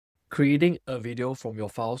creating a video from your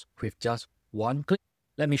files with just one click.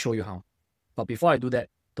 Let me show you how. But before I do that,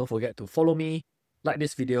 don't forget to follow me, like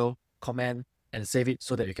this video, comment, and save it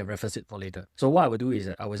so that you can reference it for later. So what I will do is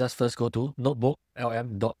that I will just first go to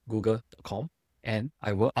notebooklm.google.com and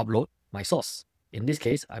I will upload my source. In this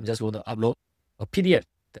case, I'm just going to upload a PDF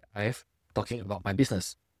that I have talking about my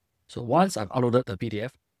business. So once I've uploaded the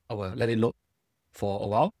PDF, I will let it load for a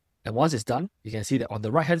while. And once it's done, you can see that on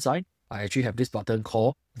the right hand side, I actually have this button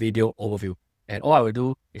called Video Overview. And all I will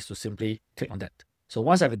do is to simply click on that. So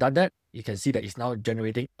once I've done that, you can see that it's now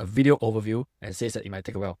generating a video overview and says that it might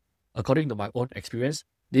take a while. According to my own experience,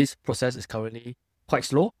 this process is currently quite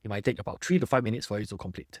slow. It might take about 3 to 5 minutes for it to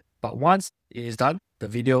complete. But once it is done, the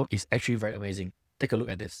video is actually very amazing. Take a look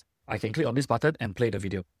at this. I can click on this button and play the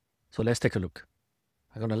video. So let's take a look.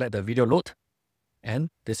 I'm going to let the video load. And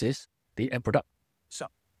this is the end product. So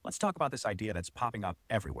let's talk about this idea that's popping up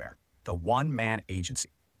everywhere. The one-man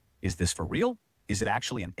agency. Is this for real? Is it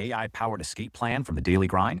actually an AI-powered escape plan from the daily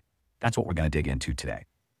grind? That's what we're going to dig into today.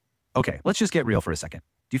 Okay, let's just get real for a second.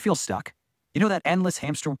 Do you feel stuck? You know that endless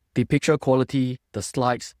hamster? The picture quality, the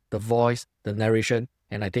slides, the voice, the narration,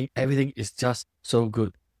 and I think everything is just so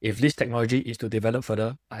good. If this technology is to develop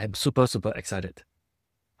further, I am super excited.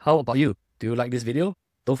 How about you? Do you like this video?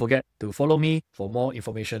 Don't forget to follow me for more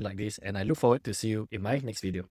information like this, and I look forward to see you in my next video.